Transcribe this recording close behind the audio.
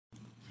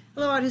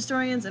Hello, art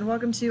historians, and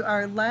welcome to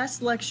our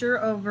last lecture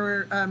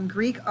over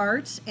Greek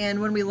art. And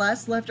when we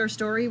last left our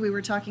story, we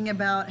were talking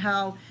about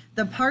how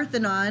the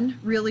Parthenon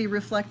really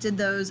reflected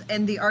those,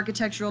 and the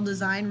architectural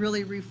design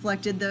really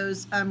reflected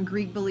those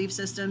Greek belief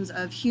systems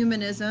of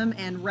humanism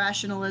and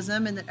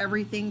rationalism, and that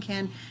everything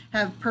can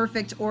have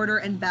perfect order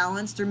and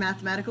balance through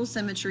mathematical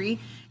symmetry.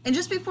 And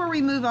just before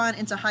we move on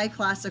into high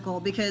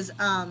classical, because,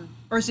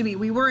 or excuse me,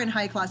 we were in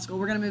high classical,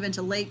 we're going to move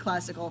into late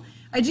classical.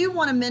 I do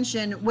want to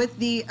mention with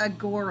the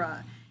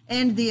Agora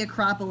and the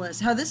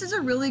Acropolis, how this is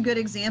a really good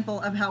example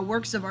of how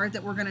works of art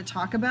that we're going to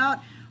talk about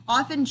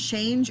often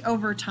change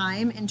over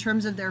time in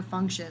terms of their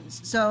functions.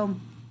 So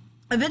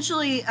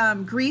eventually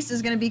Greece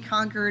is going to be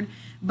conquered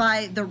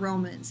by the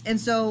Romans. And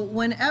so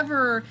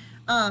whenever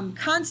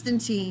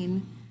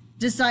Constantine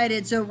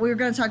decided, so we're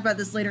going to talk about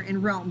this later in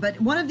Rome, but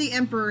one of the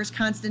emperors,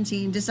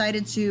 Constantine,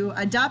 decided to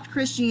adopt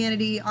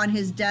Christianity on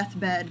his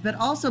deathbed, but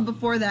also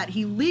before that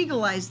he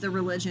legalized the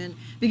religion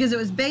because it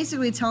was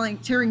basically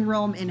tearing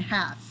Rome in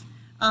half.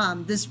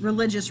 This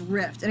religious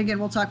rift. And again,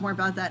 we'll talk more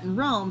about that in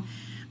Rome.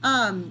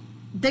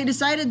 They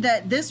decided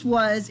that this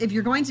was, if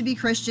you're going to be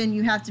Christian,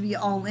 you have to be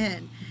all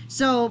in.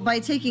 So by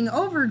taking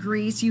over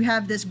Greece, you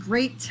have this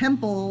great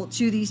temple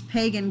to these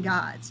pagan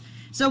gods.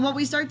 So what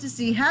we start to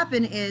see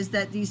happen is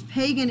that these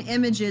pagan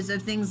images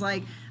of things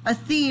like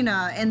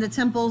Athena and the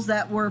temples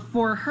that were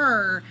for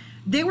her,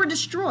 they were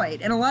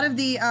destroyed. And a lot of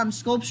the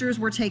sculptures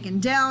were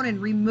taken down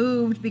and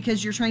removed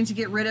because you're trying to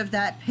get rid of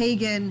that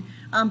pagan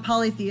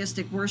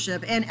polytheistic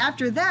worship. And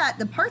after that,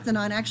 the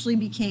Parthenon actually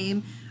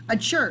became a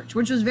church,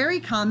 which was very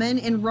common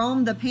in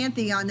Rome. The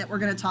Pantheon that we're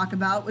going to talk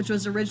about, which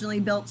was originally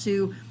built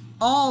to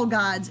all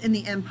gods in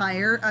the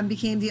empire,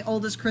 became the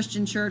oldest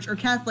Christian church or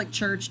Catholic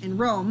church in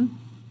Rome.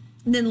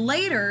 And then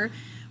later,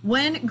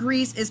 when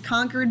Greece is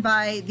conquered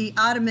by the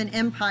Ottoman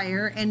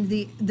Empire, and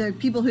the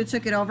people who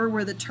took it over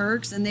were the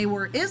Turks, and they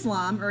were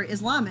Islam or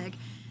Islamic,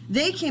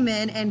 they came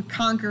in and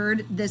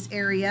conquered this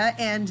area,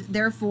 and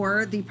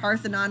therefore the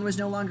Parthenon was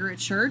no longer a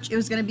church. It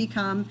was going to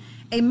become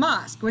a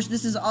mosque, which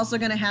this is also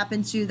going to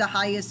happen to the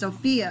Hagia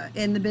Sophia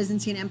in the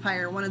Byzantine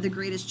Empire, one of the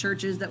greatest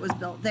churches that was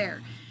built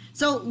there.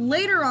 So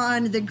later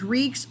on, the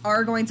Greeks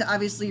are going to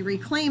obviously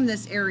reclaim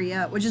this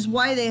area, which is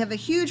why they have a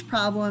huge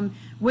problem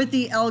with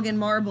the Elgin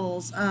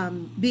marbles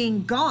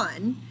being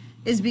gone,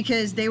 is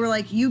because they were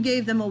like, you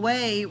gave them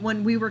away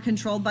when we were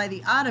controlled by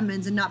the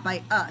Ottomans and not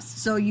by us.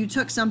 So you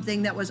took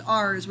something that was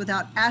ours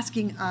without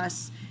asking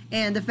us,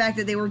 and the fact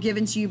that they were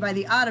given to you by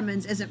the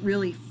Ottomans isn't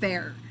really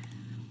fair.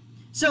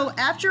 So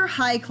after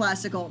high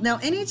classical, now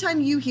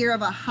anytime you hear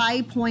of a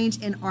high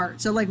point in art,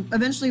 so like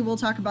eventually we'll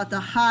talk about the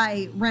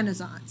high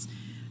Renaissance.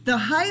 The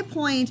high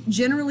point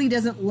generally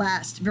doesn't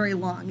last very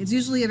long. It's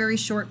usually a very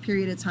short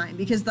period of time,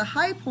 because the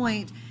high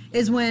point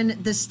is when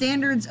the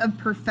standards of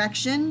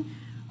perfection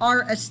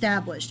are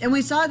established. And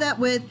we saw that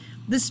with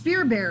the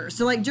spear bearers.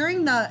 So like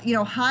during the,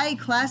 high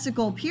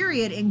classical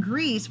period in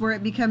Greece, where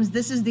it becomes,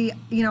 this is the,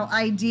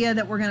 idea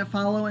that we're going to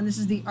follow, and this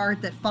is the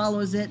art that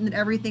follows it, and that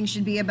everything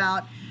should be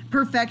about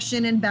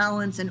perfection and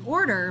balance and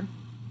order.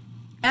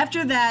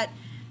 After that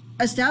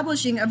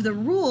establishing of the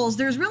rules,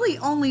 there's really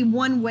only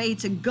one way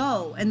to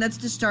go, and that's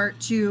to start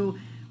to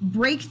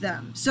break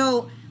them.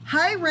 So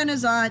high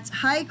Renaissance,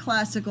 high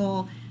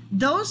classical,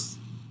 those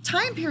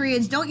time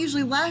periods don't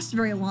usually last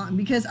very long,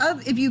 because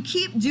if you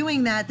keep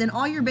doing that, then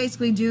all you're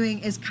basically doing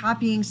is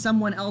copying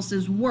someone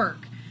else's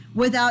work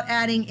without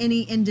adding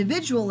any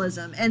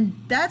individualism. And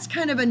that's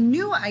kind of a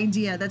new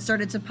idea that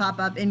started to pop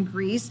up in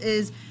Greece,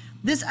 is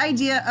this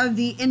idea of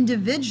the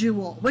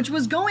individual, which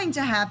was going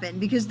to happen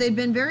because they'd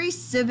been very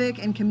civic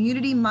and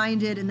community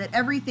minded, and that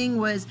everything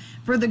was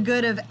for the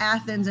good of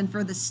Athens and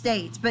for the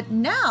state. But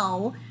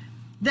now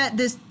that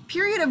this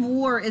period of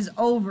war is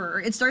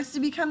over, it starts to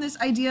become this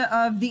idea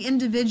of the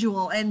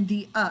individual and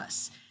the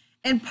us.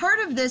 And part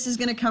of this is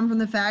going to come from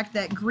the fact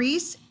that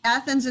Greece,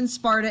 Athens, and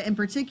Sparta in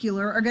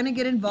particular are going to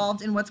get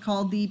involved in what's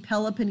called the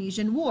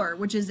Peloponnesian War,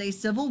 which is a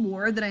civil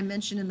war that I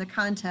mentioned in the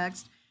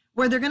context,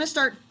 where they're going to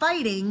start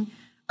fighting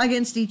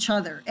against each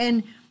other.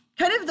 And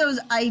kind of those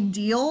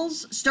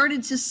ideals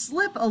started to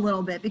slip a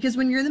little bit, because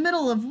when you're in the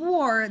middle of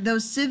war,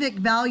 those civic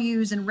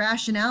values and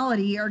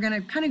rationality are going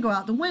to kind of go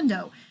out the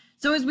window.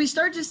 So as we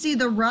start to see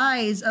the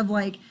rise of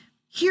like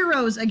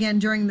heroes again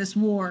during this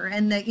war,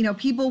 and that,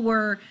 people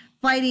were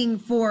fighting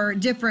for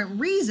different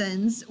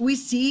reasons, we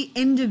see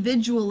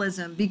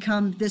individualism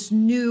become this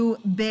new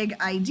big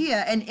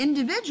idea, and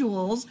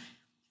individuals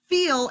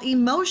feel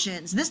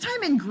emotions. This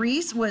time in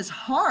Greece was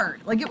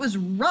hard, like it was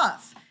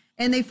rough.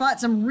 And they fought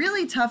some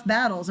really tough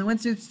battles and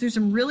went through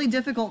some really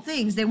difficult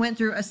things. They went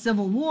through a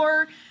civil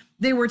war.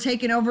 They were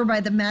taken over by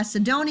the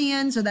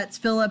Macedonians, so that's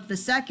Philip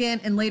II,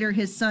 and later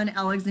his son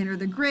Alexander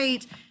the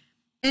Great.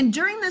 And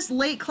during this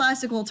late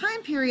classical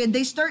time period,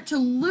 they start to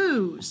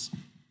lose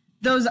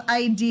those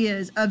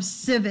ideas of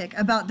civic,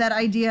 about that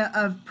idea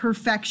of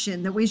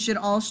perfection that we should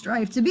all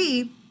strive to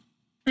be.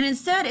 And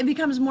instead, it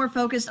becomes more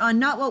focused on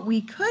not what we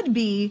could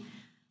be,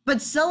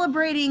 but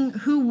celebrating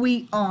who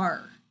we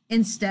are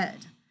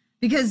instead.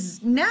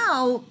 because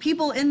now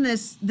people in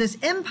this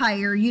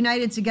empire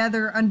united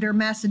together under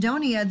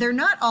Macedonia, they're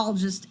not all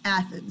just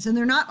Athens and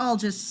they're not all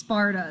just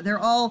Sparta. They're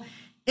all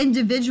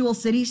individual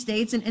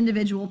city-states and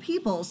individual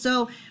people.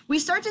 So we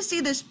start to see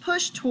this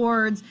push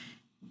towards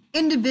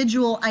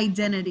individual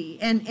identity,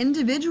 and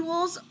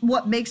individuals,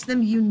 what makes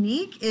them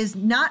unique is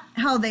not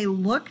how they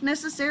look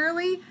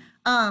necessarily,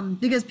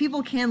 because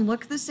people can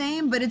look the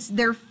same, but it's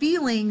their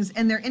feelings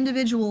and their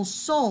individual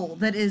soul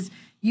that is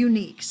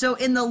unique. So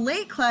in the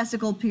late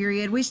classical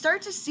period, we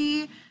start to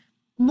see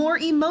more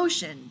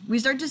emotion. We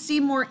start to see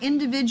more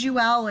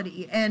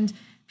individuality, and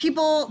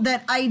people,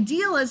 that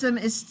idealism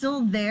is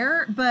still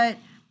there, but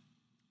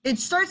it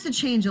starts to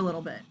change a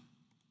little bit.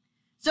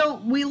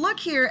 So we look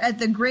here at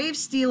the grave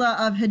stela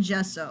of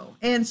Hegesso.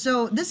 And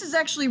so this is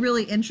actually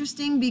really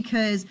interesting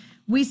because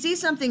we see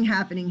something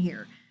happening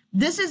here.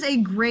 This is a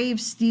grave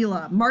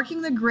stela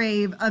marking the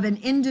grave of an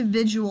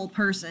individual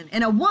person,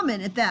 and a woman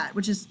at that,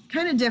 which is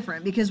kind of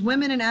different because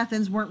women in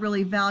Athens weren't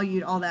really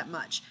valued all that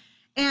much.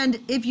 And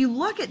if you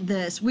look at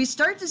this, we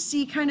start to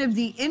see kind of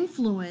the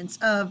influence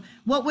of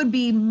what would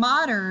be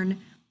modern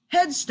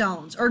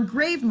headstones or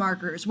grave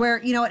markers,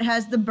 where, you know, it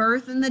has the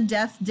birth and the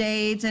death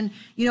dates and,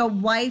 you know,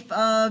 wife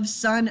of,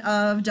 son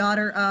of,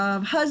 daughter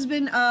of,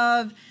 husband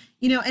of,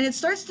 you know, and it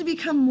starts to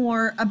become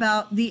more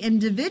about the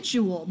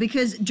individual,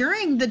 because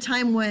during the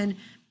time when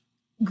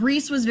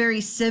Greece was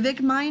very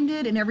civic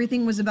minded and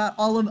everything was about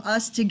all of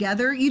us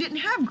together, you didn't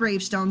have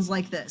gravestones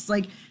like this.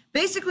 Like,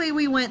 basically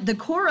we went the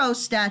Koros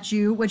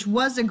statue, which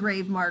was a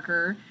grave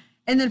marker,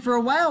 and then for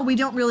a while we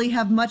don't really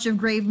have much of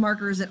grave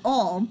markers at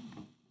all.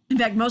 In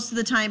fact, most of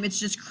the time it's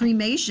just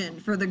cremation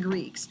for the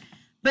Greeks.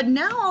 But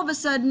now all of a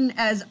sudden,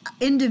 as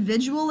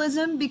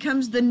individualism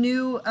becomes the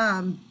new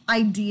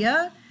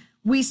idea,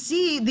 we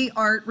see the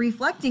art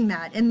reflecting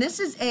that. And this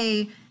is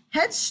a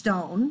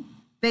headstone,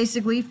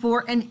 basically,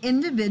 for an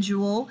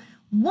individual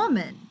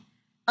woman.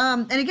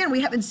 And again, we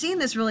haven't seen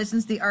this really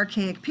since the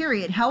Archaic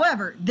period.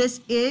 However,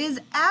 this is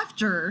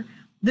after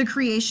the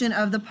creation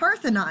of the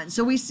Parthenon.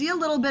 So we see a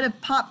little bit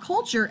of pop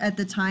culture at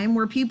the time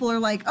where people are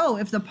like, oh,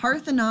 if the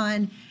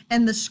Parthenon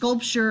and the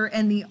sculpture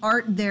and the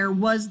art there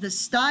was the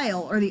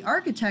style or the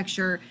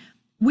architecture,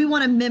 we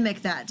want to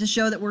mimic that to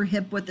show that we're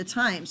hip with the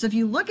time. So if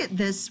you look at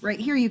this right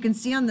here, you can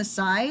see on the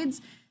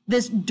sides,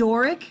 this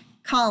Doric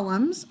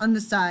columns on the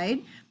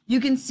side.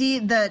 You can see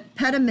the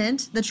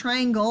pediment, the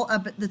triangle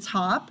up at the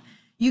top.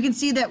 You can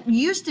see that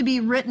used to be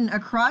written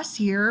across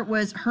here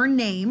was her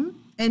name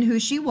and who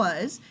she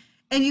was.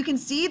 And you can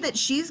see that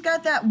she's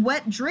got that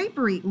wet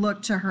drapery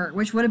look to her,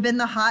 which would have been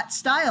the hot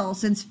style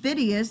since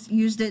Phidias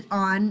used it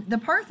on the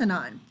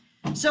Parthenon.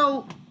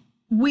 So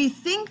we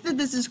think that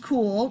this is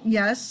cool,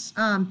 yes,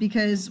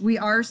 because we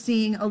are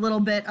seeing a little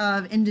bit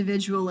of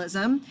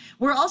individualism.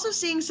 We're also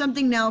seeing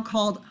something now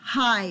called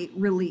high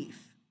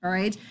relief, all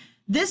right?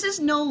 This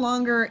is no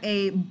longer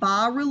a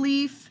bas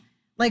relief,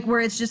 like where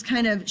it's just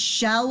kind of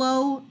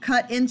shallow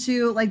cut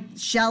into, like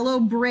shallow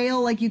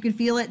braille, like you could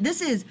feel it.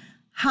 This is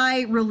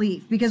high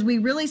relief because we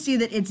really see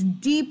that it's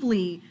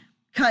deeply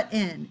cut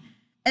in.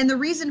 And the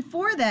reason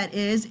for that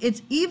is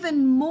it's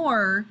even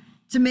more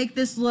to make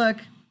this look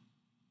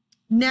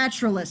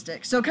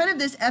naturalistic. So kind of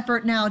this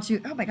effort now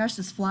to, oh my gosh,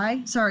 this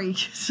fly, sorry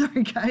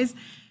guys,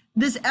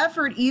 this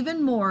effort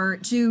even more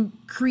to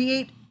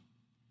create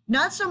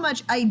not so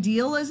much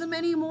idealism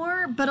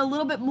anymore, but a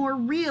little bit more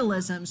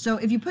realism. So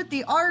if you put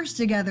the R's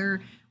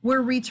together,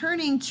 we're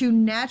returning to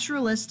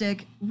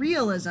naturalistic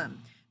realism.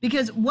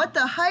 Because what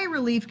the high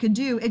relief could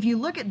do, if you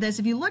look at this,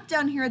 if you look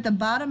down here at the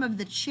bottom of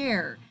the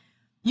chair,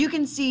 you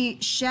can see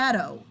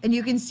shadow and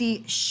you can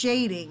see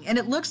shading, and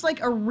it looks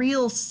like a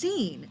real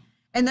scene.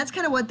 And that's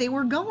kind of what they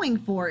were going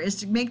for, is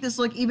to make this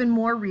look even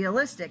more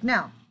realistic.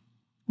 Now,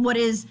 what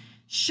is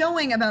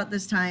showing about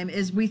this time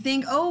is we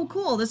think, oh,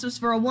 cool, this was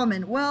for a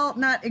woman. Well,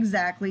 not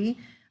exactly.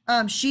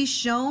 She's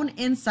shown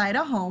inside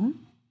a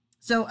home,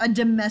 so a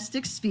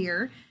domestic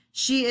sphere.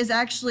 She is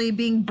actually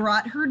being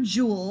brought her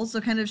jewels, so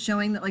kind of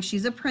showing that like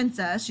she's a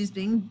princess. She's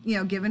being, you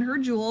know, given her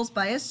jewels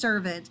by a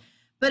servant.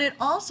 But it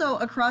also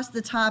across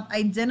the top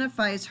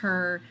identifies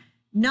her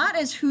not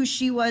as who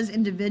she was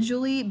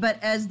individually,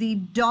 but as the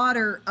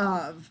daughter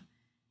of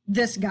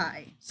this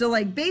guy. So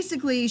like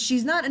basically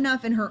she's not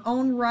enough in her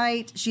own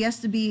right. She has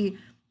to be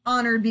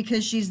honored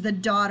because she's the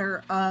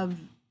daughter of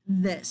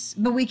this.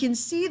 But we can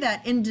see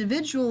that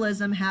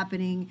individualism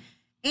happening.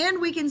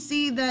 And we can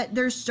see that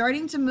they're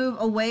starting to move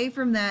away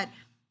from that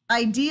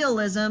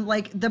idealism,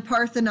 like the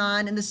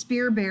Parthenon and the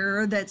spear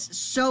bearer that's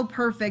so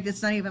perfect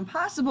it's not even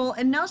possible,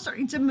 and now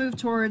starting to move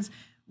towards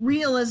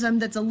realism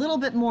that's a little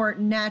bit more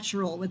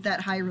natural with that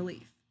high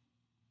relief.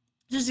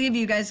 Just to give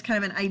you guys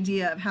kind of an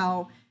idea of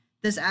how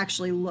this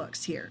actually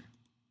looks here.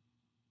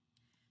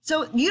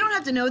 So you don't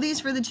have to know these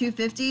for the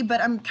 250,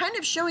 but I'm kind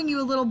of showing you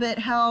a little bit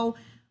how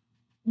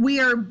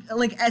we are,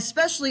 like,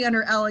 especially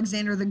under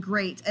Alexander the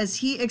Great, as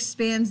he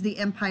expands the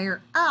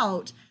empire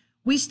out,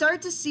 we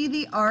start to see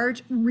the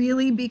art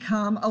really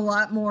become a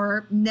lot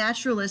more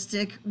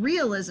naturalistic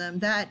realism,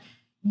 that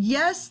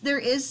Yes, there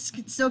is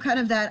still kind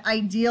of that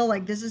ideal,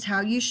 like this is how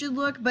you should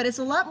look, but it's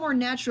a lot more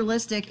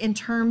naturalistic in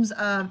terms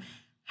of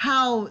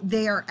how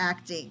they are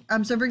acting.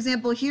 So for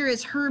example, here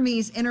is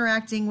Hermes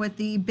interacting with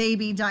the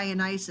baby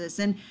Dionysus,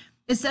 and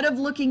instead of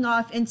looking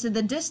off into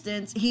the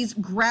distance, he's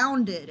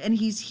grounded and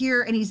he's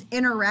here and he's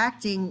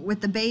interacting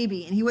with the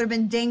baby, and he would have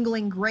been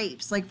dangling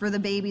grapes like for the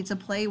baby to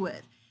play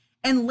with.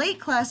 And late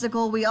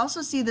classical, we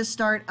also see the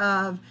start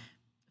of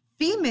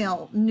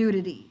female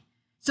nudity.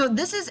 So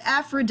this is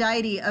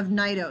Aphrodite of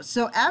Knidos.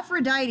 So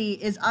Aphrodite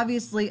is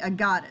obviously a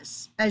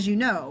goddess, as you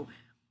know.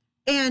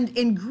 And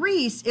in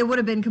Greece, it would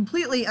have been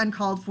completely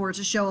uncalled for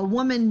to show a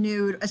woman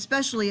nude,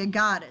 especially a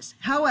goddess.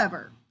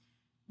 However,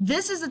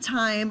 this is a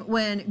time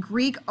when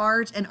Greek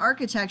art and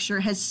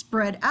architecture has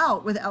spread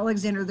out with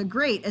Alexander the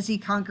Great as he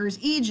conquers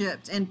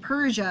Egypt and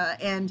Persia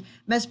and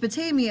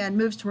Mesopotamia and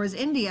moves towards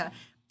India.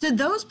 To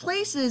those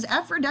places,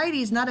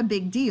 Aphrodite is not a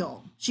big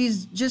deal.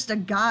 She's just a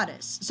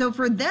goddess. So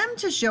for them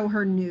to show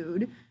her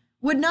nude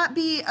would not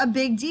be a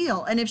big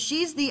deal. And if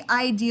she's the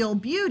ideal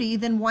beauty,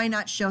 then why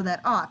not show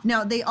that off?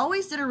 Now, they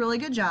always did a really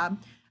good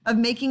job of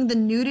making the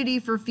nudity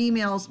for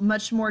females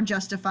much more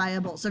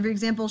justifiable. So for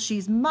example,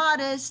 she's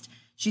modest,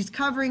 she's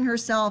covering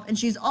herself, and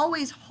she's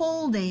always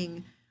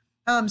holding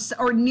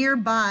or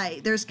nearby,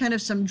 there's kind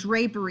of some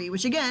drapery,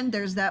 which again,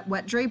 there's that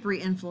wet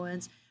drapery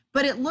influence.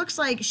 But it looks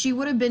like she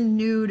would have been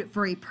nude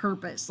for a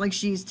purpose, like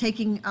she's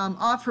taking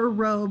off her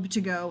robe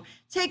to go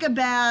take a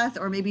bath,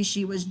 or maybe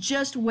she was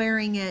just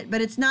wearing it,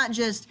 but it's not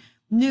just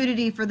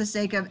nudity for the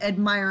sake of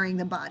admiring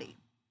the body.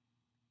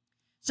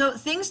 So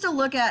things to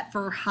look at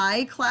for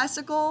high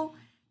classical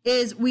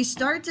is we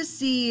start to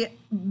see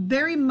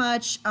very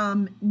much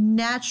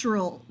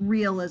natural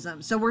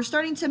realism. So we're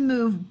starting to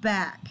move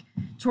back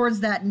towards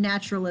that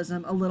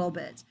naturalism a little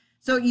bit.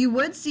 So you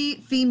would see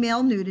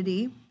female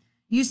nudity.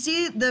 You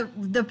see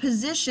the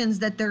positions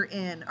that they're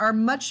in are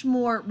much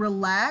more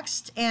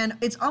relaxed, and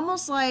it's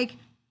almost like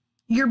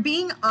you're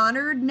being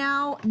honored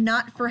now,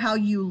 not for how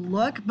you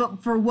look,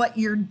 but for what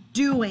you're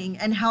doing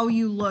and how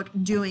you look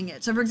doing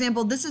it. So for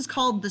example, this is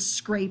called the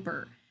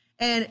scraper.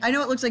 And I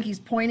know it looks like he's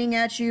pointing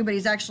at you, but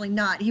he's actually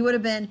not. He would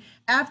have been,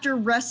 after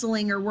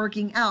wrestling or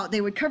working out, they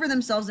would cover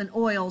themselves in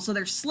oil so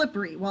they're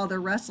slippery while they're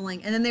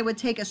wrestling. And then they would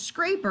take a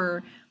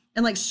scraper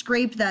and like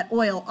scrape that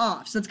oil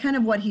off. So it's kind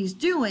of what he's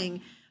doing.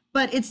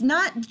 But it's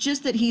not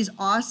just that he's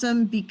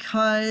awesome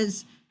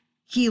because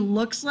he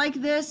looks like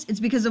this.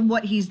 It's because of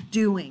what he's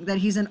doing, that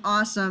he's an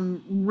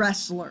awesome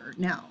wrestler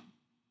now.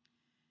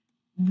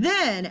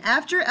 Then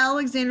after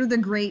Alexander the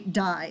Great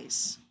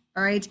dies,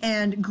 all right,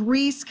 and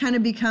Greece kind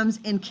of becomes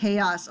in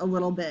chaos a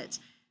little bit,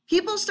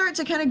 people start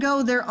to kind of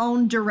go their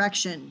own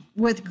direction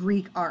with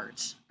Greek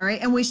art, all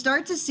right? And we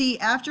start to see,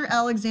 after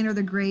Alexander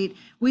the Great,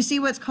 we see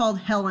what's called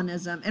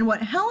Hellenism. And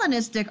what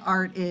Hellenistic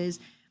art is,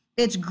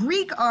 it's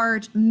Greek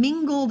art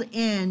mingled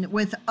in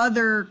with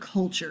other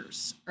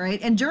cultures, right?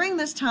 And during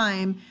this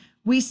time,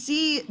 we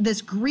see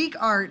this Greek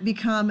art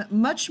become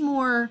much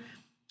more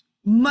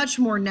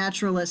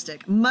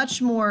naturalistic,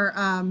 much more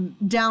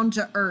down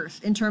to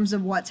earth in terms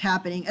of what's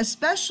happening,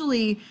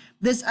 especially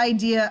this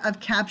idea of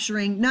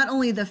capturing not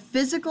only the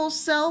physical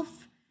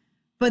self,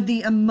 but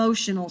the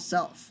emotional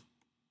self.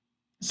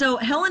 So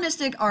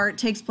Hellenistic art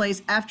takes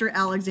place after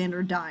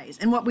Alexander dies.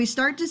 And what we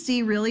start to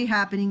see really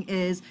happening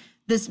is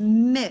this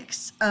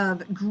mix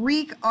of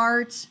Greek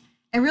art,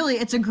 and really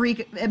it's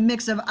a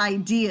mix of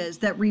ideas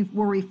that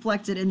were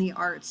reflected in the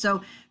art.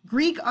 So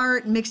Greek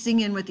art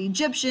mixing in with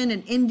Egyptian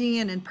and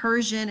Indian and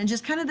Persian, and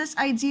just kind of this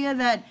idea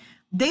that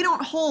they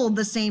don't hold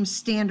the same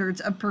standards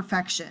of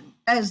perfection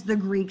as the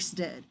Greeks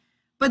did,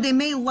 but they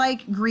may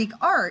like Greek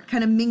art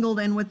kind of mingled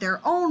in with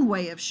their own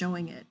way of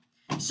showing it.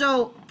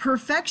 So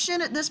perfection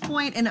at this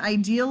point and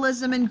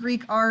idealism in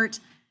Greek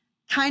art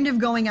kind of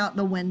going out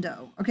the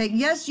window. Okay,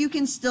 yes, you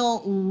can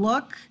still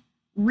look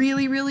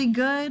really, really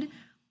good,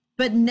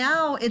 but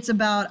now it's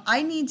about,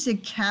 I need to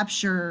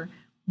capture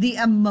the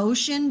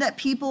emotion that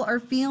people are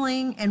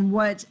feeling and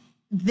what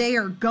they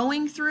are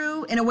going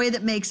through in a way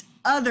that makes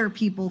other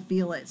people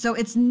feel it. So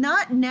it's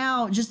not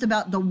now just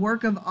about the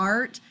work of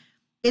art.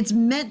 It's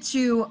meant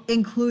to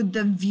include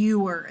the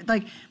viewer.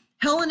 Like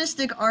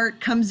Hellenistic art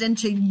comes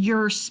into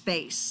your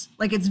space.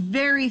 Like it's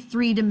very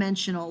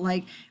three-dimensional.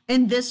 Like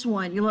in this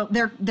one, you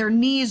know, their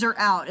knees are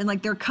out and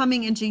like they're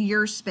coming into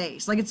your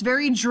space. Like it's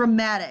very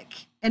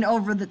dramatic and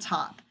over the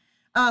top.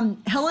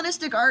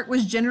 Hellenistic art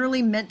was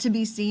generally meant to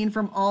be seen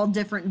from all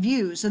different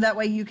views, so that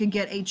way you could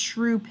get a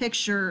true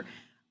picture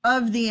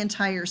of the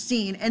entire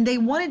scene. And they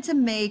wanted to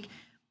make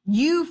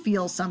you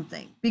feel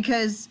something,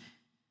 because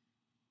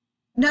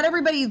not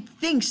everybody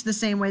thinks the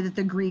same way that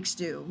the Greeks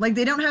do. Like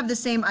they don't have the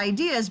same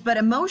ideas, but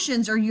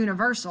emotions are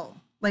universal.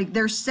 Like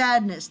there's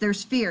sadness,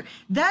 there's fear.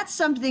 That's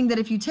something that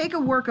if you take a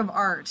work of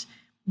art,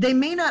 they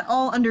may not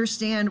all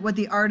understand what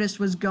the artist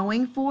was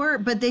going for,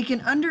 but they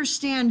can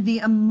understand the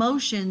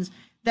emotions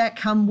that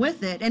come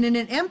with it. And in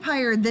an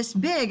empire this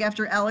big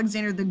after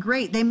Alexander the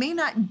Great, they may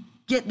not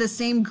get the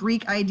same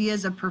Greek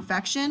ideas of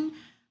perfection,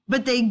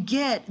 but they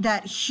get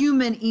that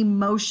human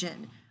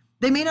emotion.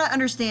 They may not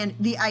understand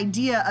the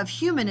idea of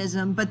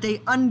humanism, but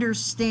they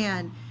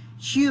understand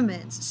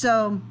humans.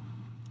 So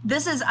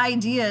this is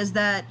ideas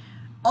that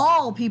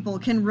all people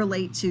can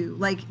relate to,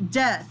 like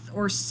death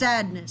or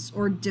sadness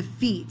or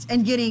defeat,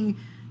 and getting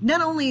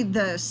not only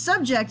the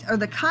subject or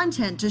the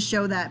content to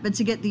show that, but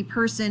to get the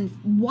person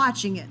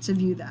watching it to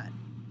view that.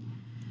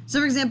 So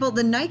for example,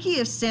 the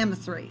Nike of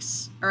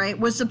Samothrace, all right,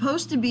 was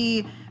supposed to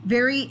be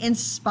very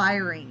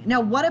inspiring.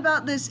 Now, what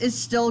about this is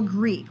still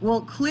Greek?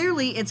 Well,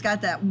 clearly it's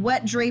got that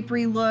wet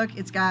drapery look.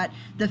 It's got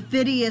the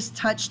Phidias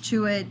touch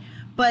to it,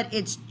 but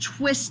it's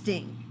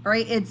twisting,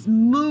 right? It's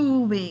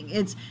moving.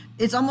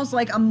 It's almost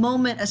like a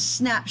moment, a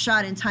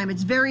snapshot in time.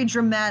 It's very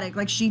dramatic,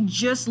 like she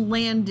just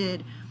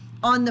landed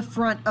on the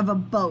front of a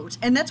boat.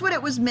 And that's what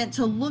it was meant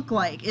to look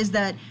like, is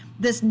that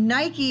this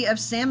Nike of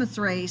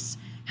Samothrace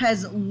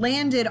has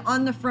landed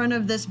on the front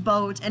of this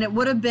boat, and it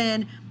would have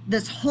been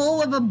this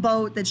hull of a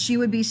boat that she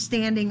would be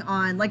standing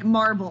on, like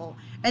marble,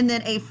 and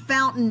then a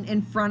fountain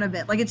in front of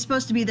it. Like it's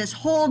supposed to be this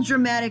whole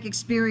dramatic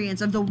experience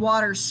of the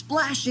water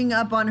splashing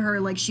up on her,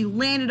 like she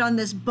landed on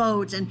this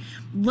boat and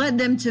led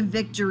them to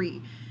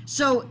victory.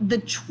 So the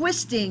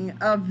twisting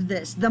of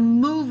this, the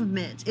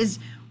movement, is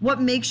what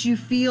makes you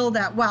feel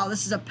that, wow,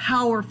 this is a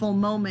powerful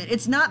moment.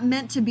 It's not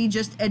meant to be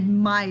just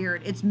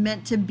admired. It's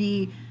meant to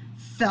be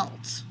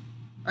felt.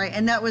 Right,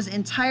 and that was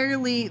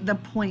entirely the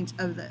point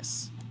of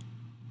this.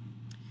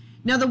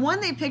 Now, the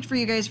one they picked for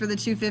you guys for the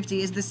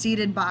 250 is the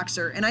seated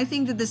boxer, and I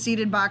think that the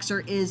seated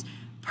boxer is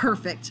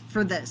perfect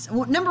for this.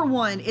 Well, number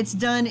one, it's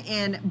done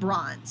in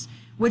bronze,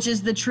 which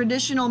is the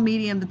traditional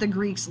medium that the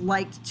Greeks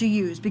liked to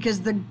use,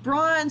 because the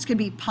bronze could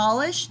be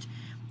polished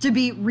to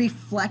be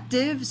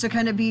reflective, so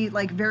kind of be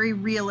like very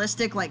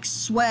realistic, like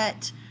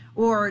sweat,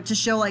 or to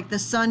show like the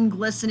sun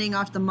glistening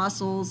off the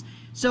muscles.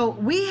 So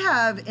we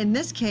have, in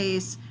this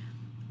case,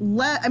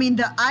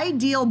 the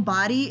ideal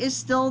body is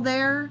still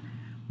there,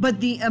 but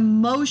the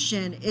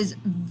emotion is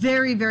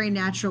very, very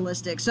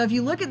naturalistic. So if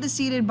you look at the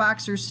seated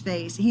boxer's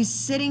face, he's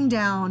sitting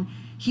down,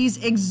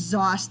 he's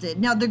exhausted.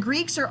 Now, the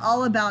Greeks are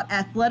all about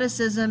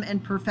athleticism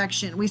and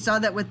perfection. We saw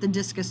that with the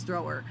discus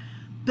thrower.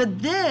 But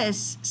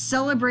this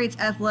celebrates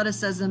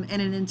athleticism in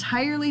an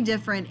entirely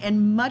different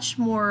and much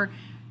more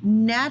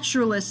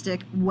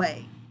naturalistic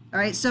way. All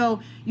right,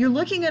 so you're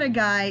looking at a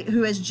guy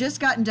who has just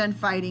gotten done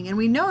fighting, and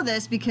we know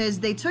this because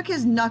they took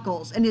his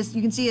knuckles, and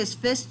you can see his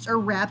fists are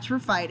wrapped for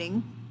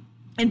fighting,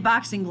 and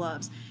boxing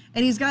gloves.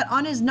 And he's got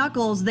on his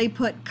knuckles, they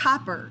put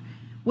copper,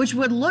 which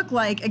would look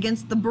like,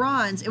 against the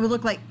bronze, it would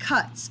look like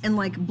cuts and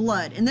like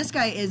blood. And this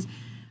guy is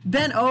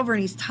bent over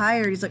and he's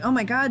tired. He's like, oh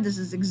my God, this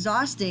is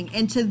exhausting.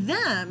 And to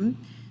them,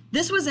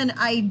 this was an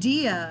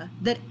idea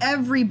that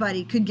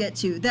everybody could get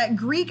to. That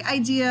Greek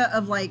idea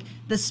of like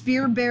the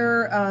spear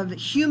bearer of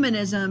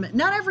humanism,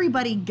 not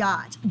everybody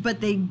got,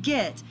 but they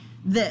get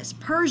this.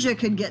 Persia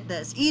could get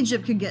this.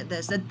 Egypt could get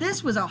this, that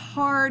this was a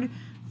hard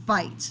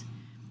fight.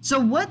 So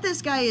what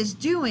this guy is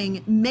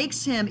doing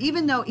makes him,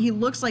 even though he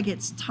looks like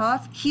it's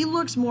tough, he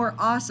looks more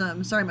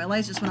awesome. Sorry, my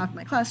lights just went off in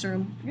my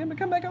classroom. You're gonna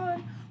come back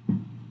on.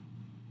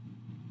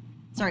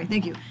 Sorry,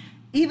 thank you.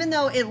 Even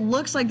though it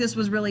looks like this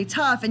was really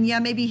tough, and yeah,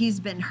 maybe he's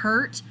been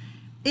hurt,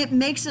 it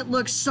makes it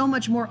look so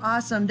much more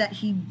awesome that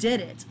he did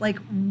it. Like,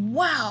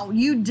 wow,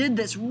 you did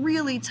this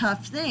really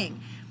tough thing.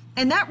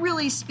 And that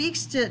really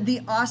speaks to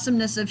the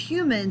awesomeness of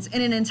humans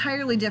in an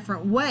entirely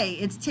different way.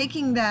 It's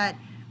taking that,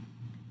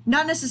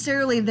 not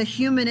necessarily the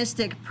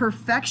humanistic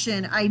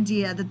perfection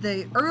idea that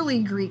the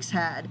early Greeks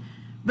had,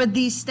 but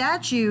these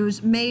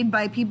statues made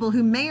by people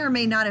who may or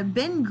may not have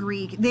been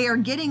Greek, they are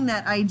getting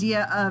that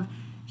idea of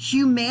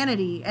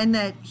humanity, and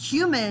that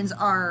humans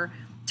are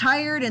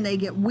tired and they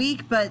get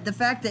weak, but the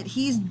fact that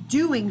he's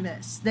doing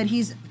this, that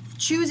he's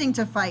choosing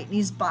to fight and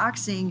he's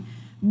boxing,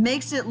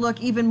 makes it look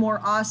even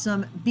more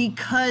awesome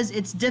because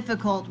it's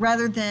difficult,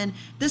 rather than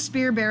the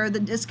spear bearer,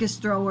 the discus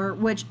thrower,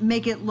 which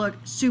make it look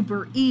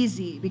super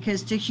easy,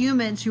 because to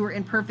humans who are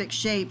in perfect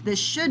shape, this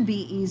should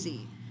be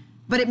easy.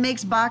 But it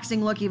makes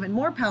boxing look even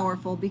more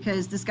powerful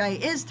because this guy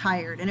is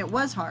tired and it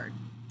was hard.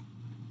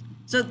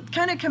 So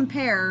kind of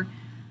compare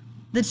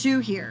the two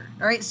here.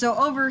 All right, so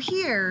over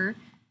here,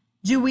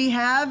 do we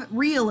have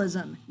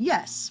realism?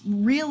 Yes,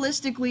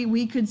 realistically,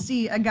 we could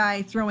see a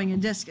guy throwing a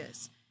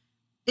discus.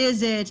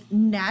 Is it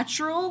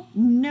natural?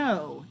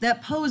 No,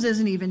 that pose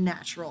isn't even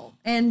natural,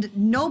 and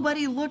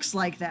nobody looks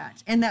like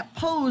that, and that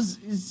pose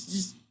is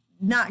just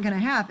not going to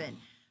happen.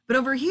 But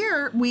over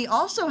here, we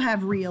also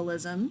have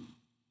realism,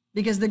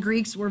 because the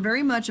Greeks were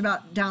very much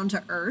about down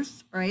to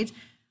earth, right?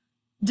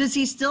 Does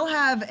he still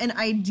have an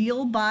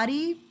ideal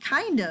body?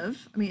 Kind of.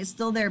 I mean, it's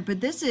still there,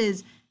 but this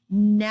is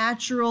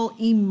natural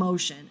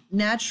emotion.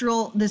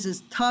 Natural, this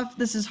is tough,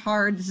 this is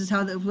hard, this is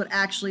how this would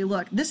actually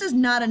look. This is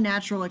not a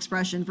natural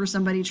expression for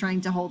somebody trying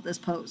to hold this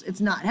pose.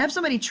 It's not. Have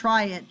somebody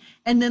try it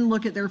and then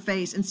look at their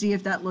face and see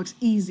if that looks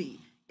easy.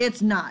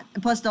 It's not.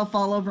 And plus, they'll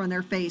fall over on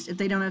their face if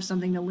they don't have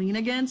something to lean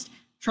against.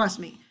 Trust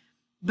me.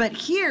 But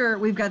here,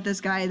 we've got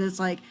this guy that's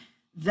like,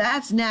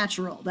 that's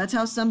natural. That's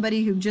how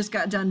somebody who just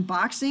got done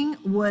boxing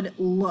would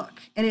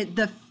look. And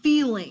the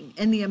feeling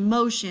and the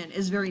emotion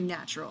is very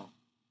natural.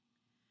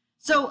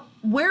 So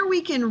where we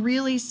can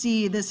really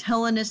see this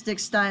Hellenistic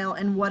style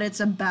and what it's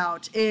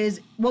about is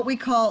what we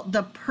call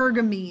the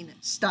Pergamene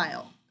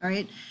style, all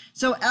right?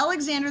 So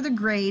Alexander the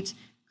Great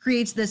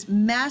creates this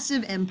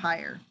massive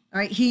empire, all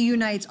right? He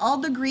unites all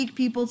the Greek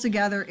people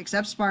together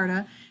except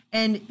Sparta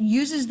and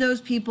uses those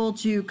people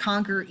to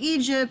conquer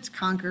Egypt,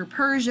 conquer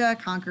Persia,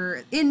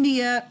 conquer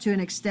India to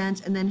an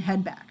extent, and then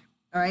head back,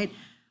 all right?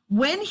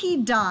 When he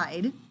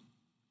died,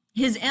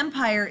 his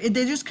empire,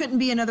 there just couldn't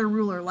be another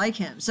ruler like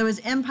him. So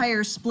his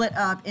empire split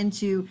up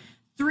into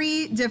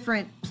 3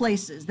 different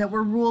places that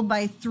were ruled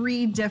by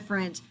 3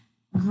 different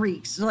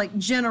Greeks, so like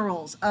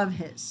generals of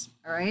his,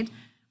 all right?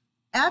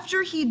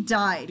 After he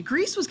died,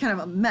 Greece was kind of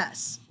a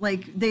mess.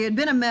 Like, they had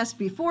been a mess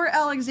before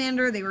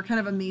Alexander. They were kind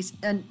of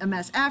a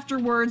mess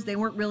afterwards. They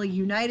weren't really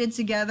united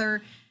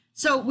together.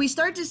 So we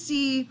start to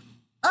see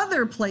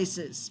other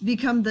places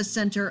become the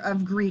center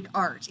of Greek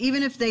art,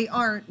 even if they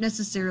aren't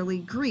necessarily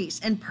Greece.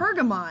 And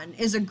Pergamon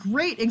is a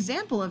great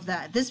example of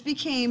that. This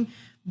became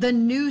the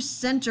new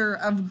center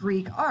of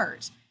Greek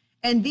art.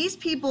 And these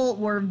people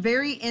were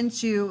very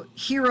into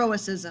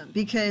heroicism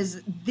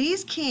because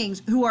these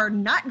kings, who are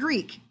not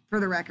Greek, for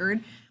the record,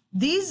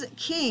 these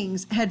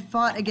kings had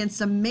fought against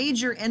some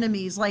major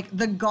enemies like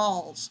the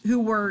Gauls, who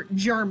were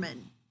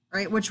German,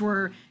 right, which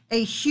were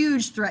a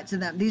huge threat to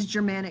them, these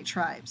Germanic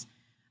tribes.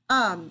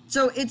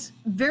 So it's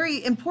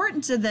very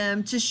important to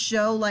them to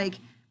show, like,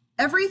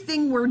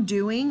 everything we're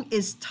doing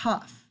is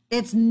tough.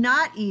 It's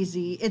not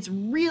easy. It's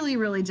really,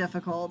 really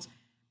difficult,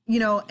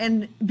 you know,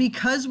 and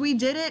because we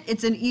did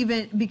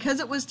it, because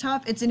it was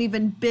tough, it's an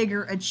even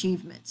bigger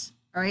achievement.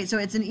 All right, so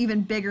it's an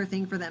even bigger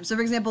thing for them. So,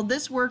 for example,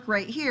 this work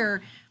right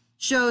here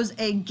shows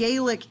a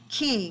Gaelic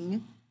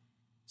king,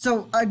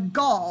 so a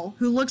Gaul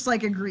who looks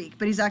like a Greek,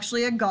 but he's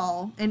actually a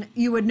Gaul. And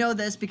you would know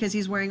this because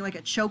he's wearing like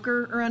a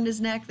choker around his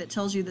neck that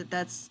tells you that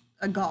that's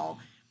a Gaul.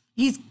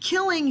 He's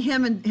killing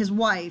him and his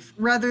wife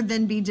rather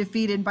than be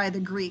defeated by the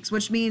Greeks,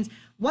 which means,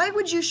 why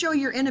would you show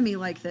your enemy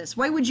like this?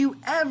 Why would you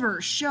ever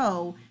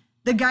show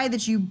the guy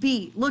that you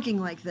beat looking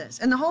like this?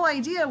 And the whole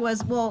idea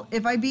was, well,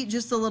 if I beat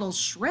just a little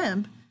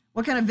shrimp,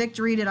 what kind of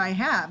victory did I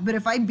have? But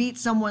if I beat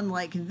someone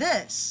like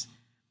this,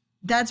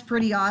 that's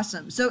pretty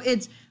awesome. So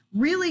it's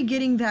really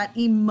getting that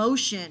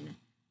emotion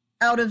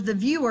out of the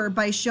viewer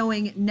by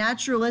showing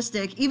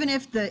naturalistic, even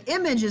if the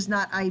image is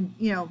not,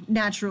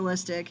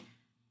 naturalistic,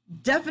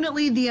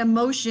 definitely the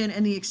emotion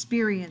and the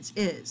experience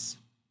is.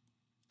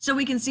 So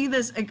we can see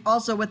this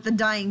also with the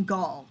dying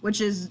Gaul,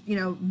 which is,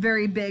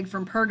 very big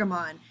from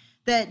Pergamon,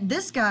 that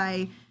this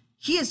guy,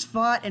 he has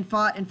fought and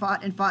fought and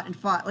fought and fought and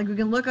fought. Like, we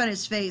can look on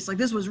his face, like,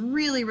 this was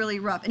really, really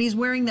rough. And he's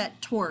wearing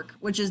that torque,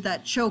 which is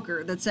that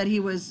choker that said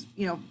he was,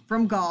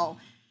 from Gaul.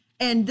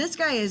 And this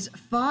guy has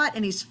fought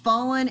and he's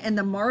fallen, and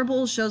the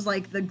marble shows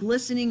like the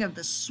glistening of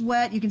the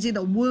sweat. You can see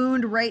the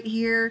wound right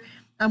here,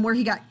 where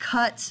he got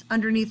cut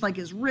underneath like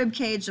his rib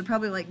cage, so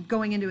probably like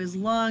going into his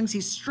lungs.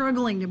 He's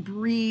struggling to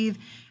breathe.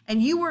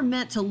 And you were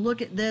meant to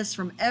look at this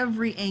from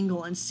every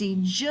angle and see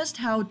just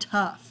how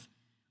tough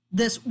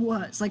this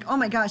was. Like, oh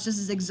my gosh, this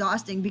is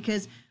exhausting,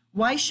 because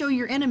why show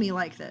your enemy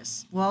like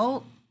this?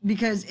 Well,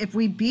 because if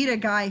we beat a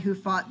guy who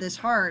fought this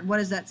hard, what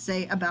does that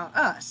say about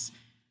us?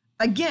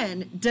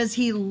 Again, does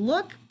he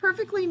look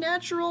perfectly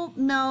natural?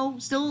 No,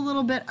 still a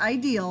little bit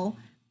ideal,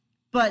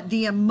 but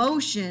the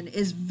emotion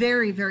is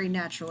very, very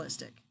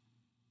naturalistic.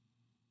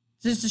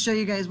 Just to show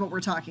you guys what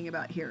we're talking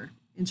about here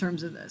in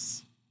terms of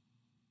this.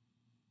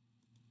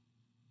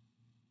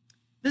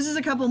 This is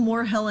a couple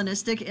more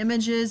Hellenistic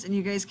images, and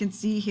you guys can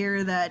see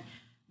here that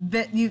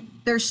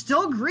they're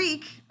still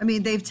Greek. I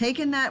mean, they've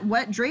taken that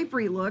wet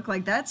drapery look,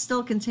 like that's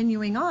still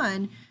continuing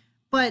on,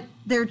 but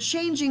they're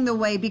changing the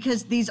way,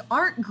 because these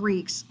aren't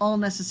Greeks all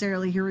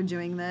necessarily who are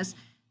doing this.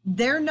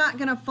 They're not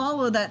going to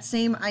follow that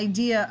same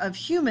idea of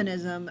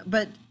humanism,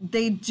 but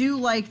they do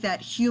like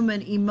that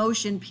human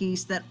emotion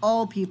piece that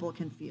all people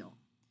can feel.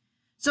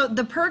 So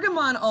the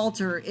Pergamon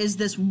altar is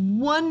this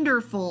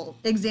wonderful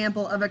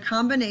example of a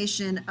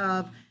combination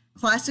of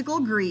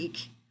classical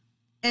Greek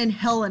and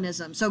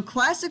Hellenism. So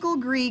classical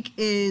Greek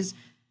is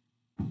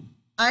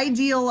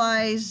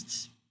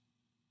idealized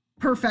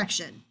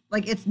perfection.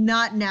 Like, it's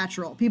not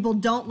natural. People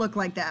don't look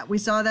like that. We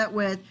saw that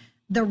with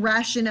the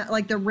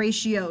the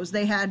ratios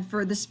they had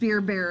for the spear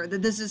bearer,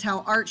 that this is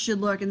how art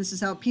should look and this is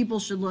how people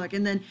should look.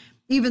 And then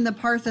even the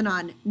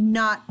Parthenon,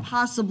 not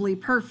possibly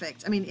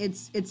perfect. I mean,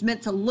 it's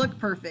meant to look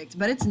perfect,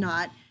 but it's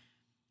not.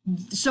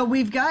 So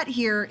we've got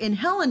here in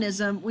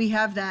Hellenism, we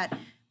have that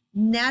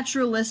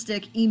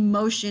naturalistic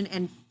emotion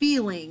and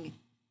feeling,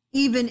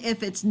 even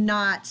if it's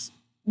not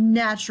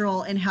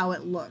natural in how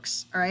it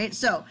looks. All right.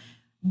 So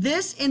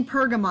this in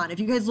Pergamon, if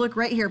you guys look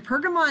right here,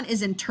 Pergamon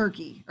is in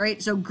Turkey. All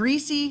right. So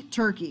Greasy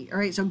Turkey. All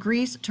right. So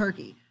Greece,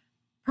 Turkey.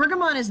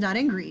 Pergamon is not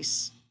in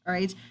Greece. All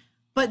right.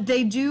 But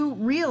they do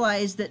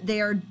realize that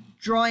they are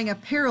drawing a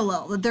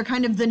parallel, that they're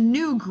kind of the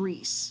new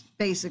Greece,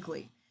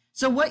 basically.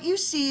 So what you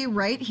see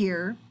right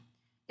here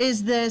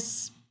is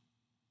this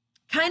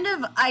kind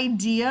of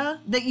idea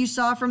that you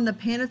saw from the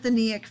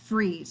Panathenaic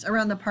frieze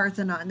around the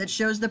Parthenon that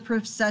shows the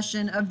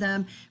procession of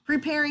them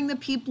preparing the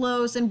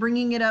peplos and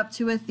bringing it up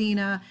to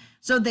Athena.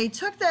 So they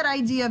took that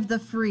idea of the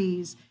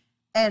frieze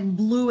and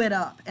blew it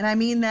up. And I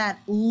mean that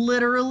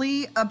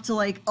literally up to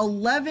like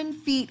 11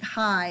 feet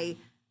high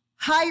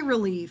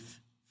relief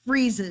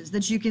friezes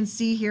that you can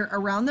see here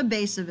around the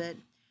base of it.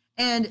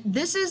 And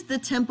this is the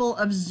temple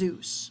of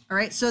Zeus. All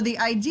right. So the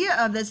idea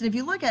of this, and if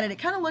you look at it, it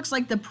kind of looks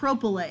like the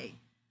propylae,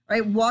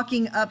 right?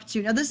 Walking up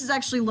to, now this is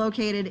actually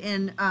located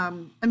in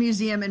a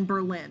museum in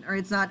Berlin, or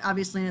it's not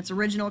obviously in its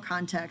original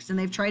context, and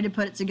they've tried to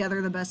put it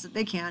together the best that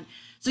they can.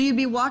 So you'd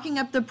be walking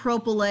up the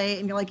propylae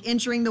and you're like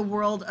entering the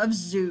world of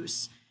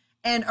Zeus.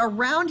 And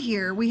around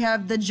here, we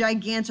have the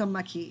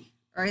gigantomachy,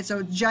 all right?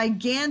 So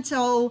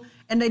giganto,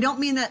 and they don't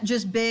mean that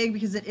just big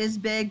because it is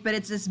big, but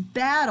it's this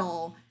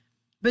battle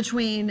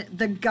between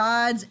the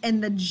gods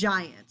and the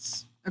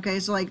giants, okay?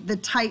 So like the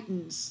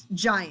Titans,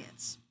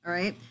 giants, all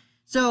right?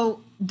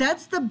 So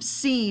that's the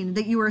scene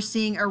that you are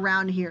seeing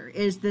around here,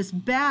 is this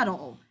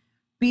battle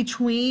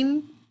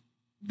between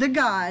the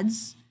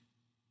gods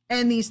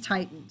and these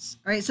Titans,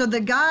 all right? So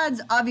the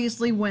gods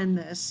obviously win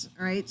this,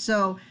 all right?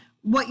 So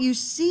what you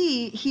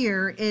see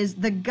here is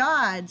the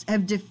gods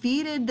have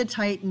defeated the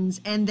Titans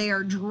and they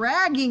are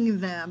dragging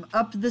them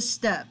up the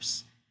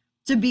steps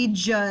to be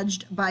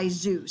judged by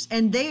Zeus.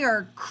 And they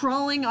are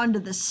crawling onto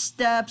the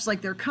steps like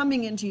they're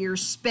coming into your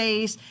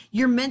space.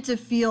 You're meant to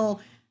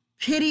feel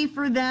pity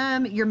for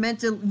them. You're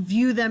meant to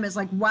view them as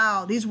like,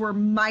 wow, these were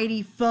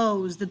mighty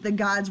foes that the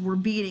gods were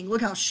beating.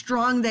 Look how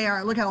strong they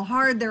are. Look how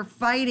hard they're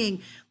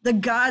fighting. The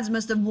gods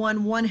must have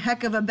won one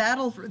heck of a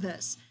battle for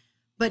this.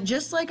 But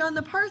just like on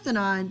the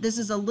Parthenon, this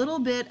is a little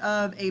bit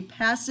of a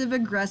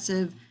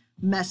passive-aggressive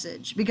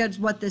message, because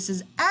what this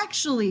is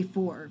actually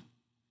for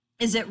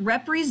is it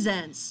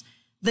represents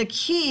the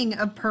king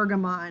of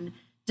Pergamon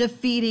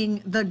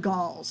defeating the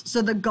Gauls.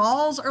 So the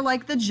Gauls are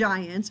like the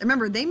giants.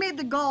 Remember, they made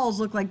the Gauls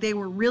look like they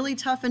were really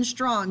tough and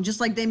strong, just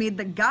like they made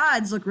the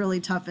gods look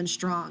really tough and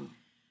strong.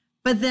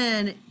 But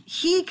then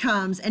he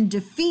comes and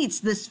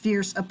defeats this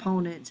fierce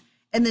opponent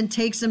and then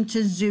takes him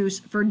to Zeus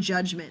for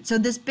judgment. So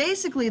this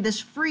basically, this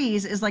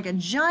frieze is like a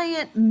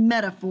giant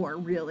metaphor,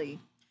 really.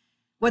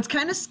 What's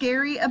kind of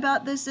scary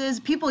about this is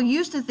people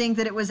used to think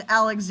that it was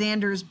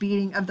Alexander's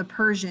beating of the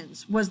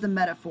Persians was the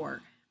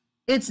metaphor.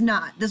 It's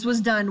not. This was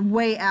done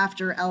way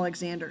after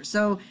Alexander.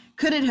 So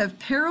could it have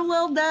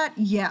paralleled that?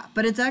 Yeah,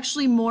 but it's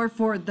actually more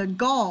for the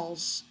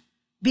Gauls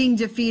being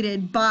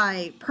defeated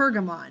by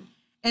Pergamon.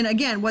 And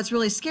again, what's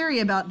really scary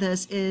about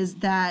this is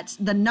that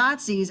the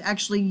Nazis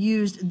actually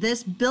used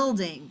this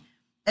building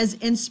as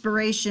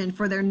inspiration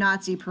for their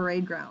Nazi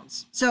parade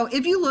grounds. So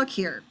if you look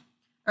here,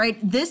 all right,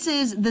 this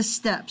is the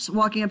steps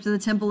walking up to the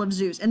Temple of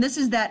Zeus. And this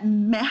is that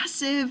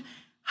massive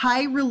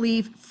high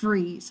relief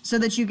frieze so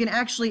that you can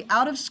actually,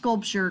 out of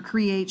sculpture,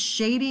 create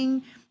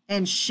shading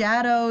and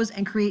shadows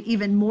and create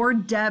even more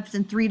depth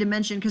and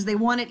 3D, because they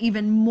want it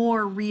even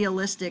more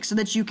realistic so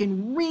that you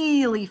can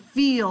really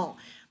feel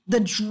the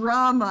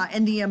drama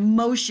and the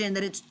emotion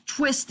that it's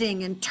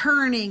twisting and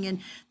turning, and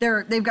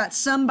they've got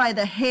some by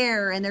the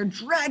hair and they're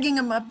dragging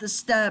them up the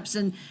steps,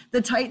 and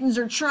the Titans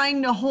are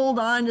trying to hold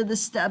on to the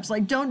steps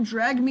like, don't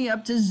drag me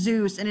up to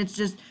Zeus. And it's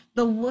just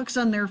the looks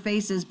on their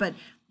faces. But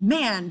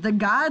man, the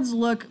gods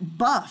look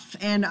buff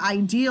and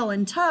ideal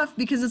and tough,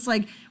 because it's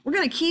like, we're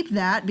going to keep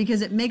that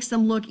because it makes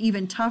them look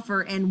even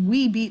tougher and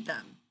we beat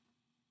them.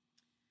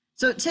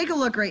 So take a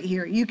look right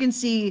here. You can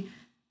see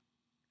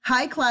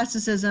high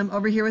classicism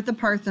over here with the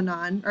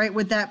Parthenon, right?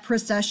 With that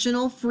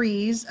processional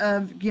frieze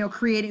of,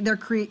 creating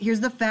here's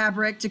the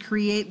fabric to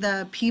create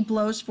the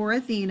peplos for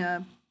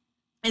Athena.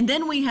 And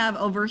then we have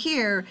over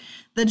here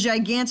the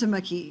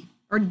gigantomachy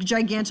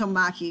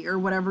or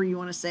whatever you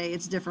want to say.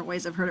 It's different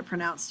ways I've heard it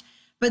pronounced.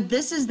 But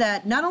this is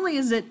that, not only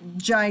is it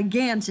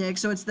gigantic,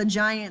 so it's the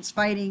giants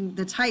fighting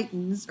the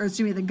Titans, or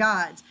excuse me, the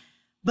gods,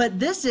 but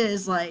this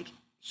is like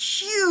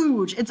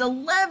huge. It's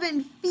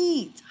 11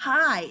 feet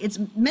high. It's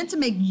meant to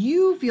make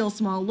you feel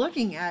small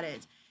looking at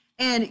it.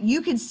 And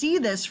you can see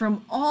this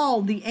from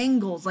all the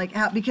angles, like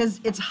how, because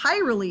it's high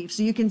relief,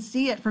 so you can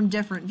see it from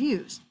different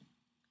views.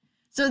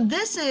 So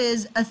this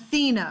is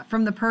Athena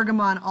from the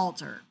Pergamon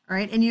altar,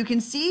 right? And you can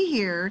see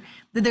here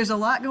that there's a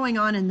lot going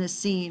on in this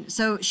scene.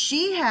 So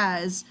she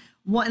has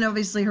one,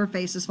 obviously her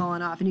face is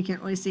falling off and you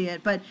can't really see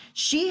it, but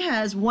she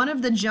has one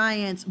of the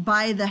giants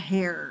by the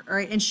hair, all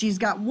right? And she's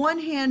got one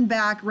hand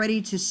back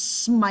ready to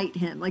smite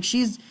him. Like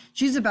she's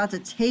about to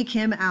take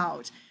him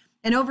out.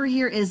 And over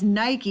here is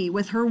Nike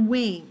with her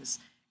wings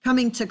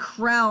coming to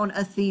crown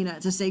Athena,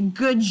 to say,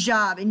 good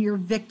job in your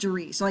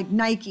victory. So like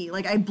Nike,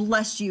 like I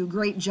bless you,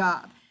 great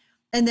job.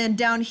 And then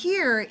down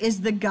here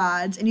is the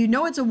gods, and you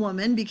know it's a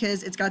woman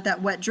because it's got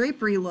that wet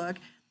drapery look.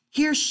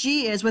 Here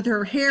she is with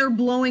her hair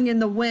blowing in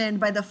the wind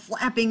by the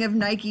flapping of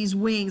Nike's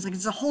wings. Like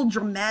it's a whole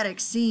dramatic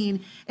scene.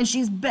 And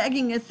she's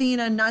begging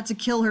Athena not to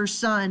kill her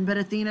son. But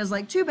Athena's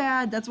like, too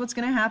bad. That's what's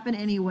going to happen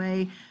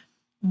anyway.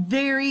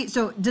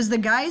 So does the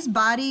guy's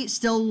body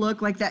still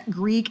look like that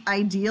Greek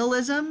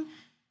idealism?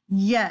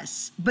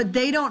 Yes, but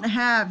they don't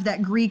have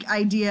that Greek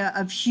idea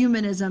of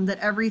humanism that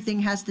everything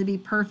has to be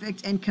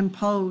perfect and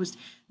composed.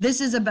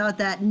 This is about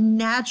that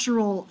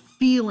natural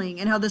feeling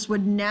and how this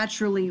would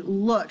naturally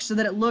look so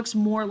that it looks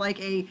more like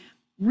a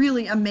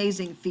really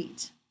amazing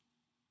feat.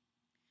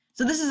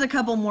 So this is a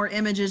couple more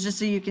images just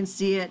so you can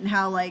see it and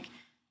how like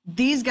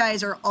these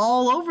guys are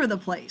all over the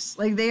place.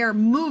 Like they are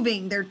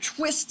moving, they're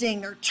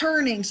twisting, they're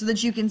turning so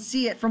that you can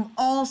see it from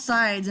all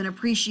sides and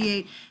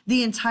appreciate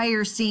the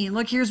entire scene.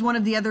 Look, here's one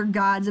of the other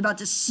gods about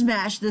to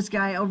smash this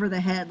guy over the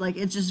head. Like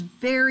it's just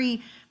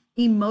very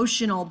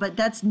emotional, but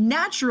that's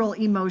natural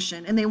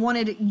emotion. And they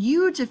wanted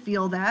you to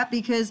feel that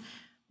because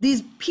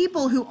these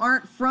people who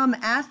aren't from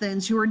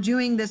Athens, who are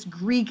doing this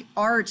Greek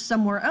art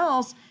somewhere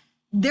else,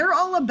 they're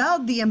all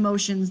about the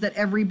emotions that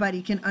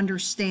everybody can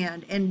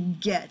understand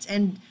and get.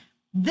 And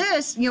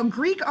this, you know,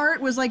 Greek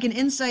art was like an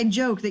inside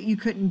joke that you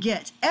couldn't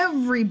get.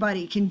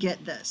 Everybody can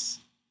get this.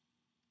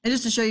 And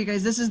just to show you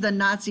guys, this is the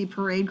Nazi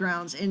parade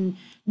grounds in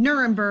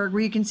Nuremberg,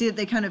 where you can see that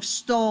they kind of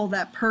stole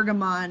that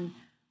Pergamon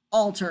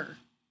altar,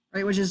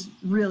 right? Which is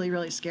really,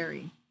 really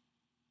scary.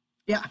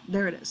 Yeah,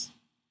 there it is.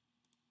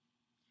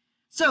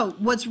 So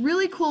what's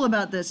really cool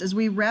about this as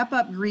we wrap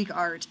up Greek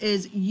art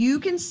is you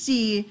can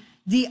see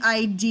the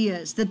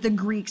ideas that the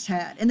Greeks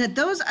had, and that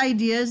those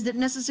ideas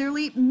didn't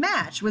necessarily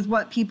match with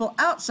what people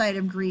outside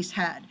of Greece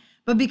had.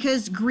 But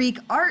because Greek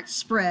art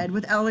spread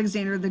with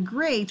Alexander the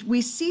Great,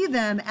 we see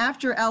them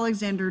after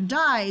Alexander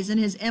dies and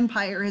his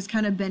empire has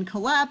kind of been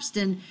collapsed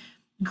and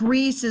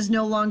Greece is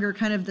no longer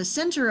kind of the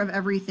center of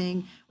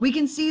everything. We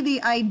can see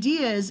the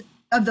ideas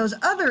of those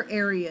other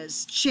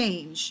areas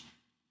change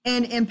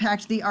and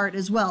impact the art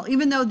as well,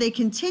 even though they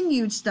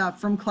continued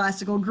stuff from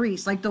classical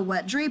Greece, like the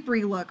wet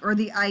drapery look or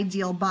the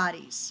ideal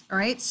bodies. All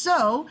right,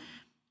 so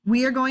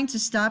we are going to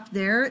stop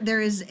there. There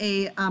is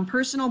a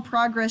personal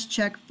progress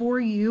check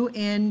for you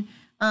in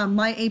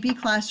my AP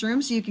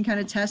classroom, so you can kind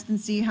of test and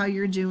see how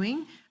you're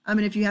doing. And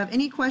if you have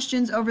any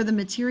questions over the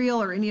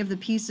material or any of the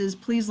pieces,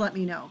 please let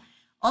me know.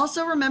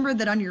 Also remember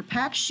that on your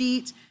pack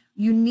sheet,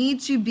 you need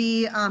to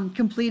be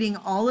completing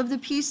all of the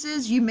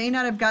pieces. You may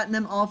not have gotten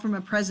them all from a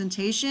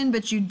presentation,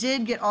 but you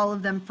did get all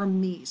of them from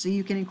me. So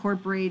you can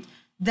incorporate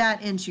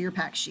that into your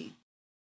pack sheet.